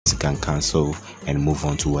person can cancel and move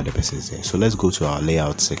on to what the person is there. So let's go to our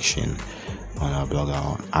layout section on our blogger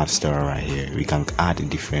on Adsterra right here. We can add a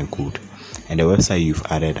different code, and the website you've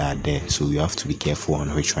added are there, so you have to be careful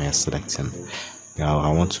on which one you're selecting. Now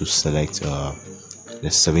I want to select the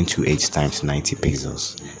 728 times 90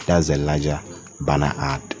 pixels. That's a larger banner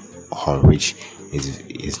ad, or which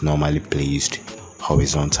is normally placed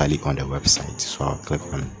horizontally on the website. So I'll click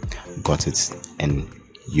on got it, and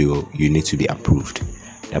you need to be approved.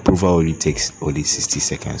 The approval only takes 60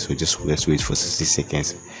 seconds, so just let's wait for 60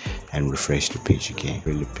 seconds and refresh the page again.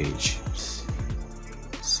 Really page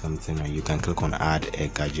something, and you can click on add a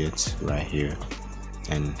gadget right here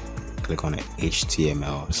and click on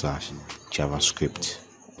HTML/JavaScript.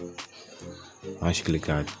 Once you click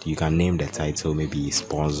that, you can name the title, maybe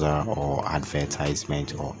sponsor or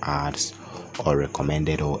advertisement or ads or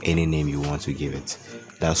recommended, or any name you want to give it.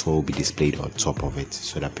 That's what will be displayed on top of it,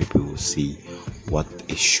 so that people will see what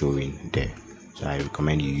is showing there. So I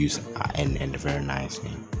recommend you use and a very nice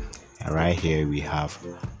name. And right here we have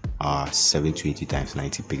our 720 times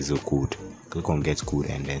 90 pixel code. Click on get code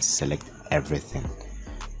and then select everything.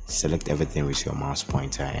 Select everything with your mouse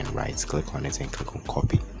pointer and right click on it and click on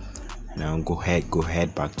copy. And now go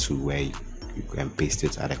ahead back to where you can paste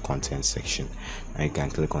it at the content section. Now you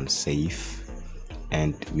can click on save,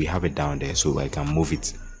 and we have it down there, so I can move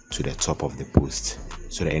it to the top of the post,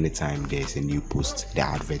 so that anytime there's a new post, the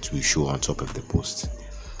advert will show on top of the post.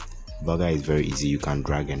 Blogger is very easy. You can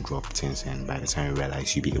drag and drop things, and by the time you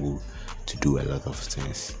realize, you'll be able to do a lot of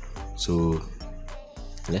things. So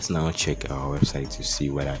let's now check our website to see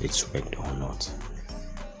whether it's worked or not.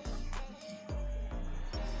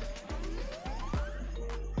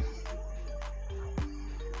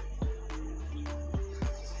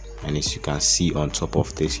 And as you can see on top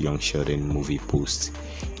of this Young Sheldon movie post,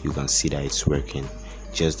 you can see that it's working,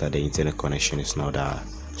 just that the internet connection is not that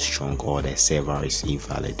strong, or the server is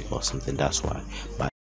invalid or something. That's why. But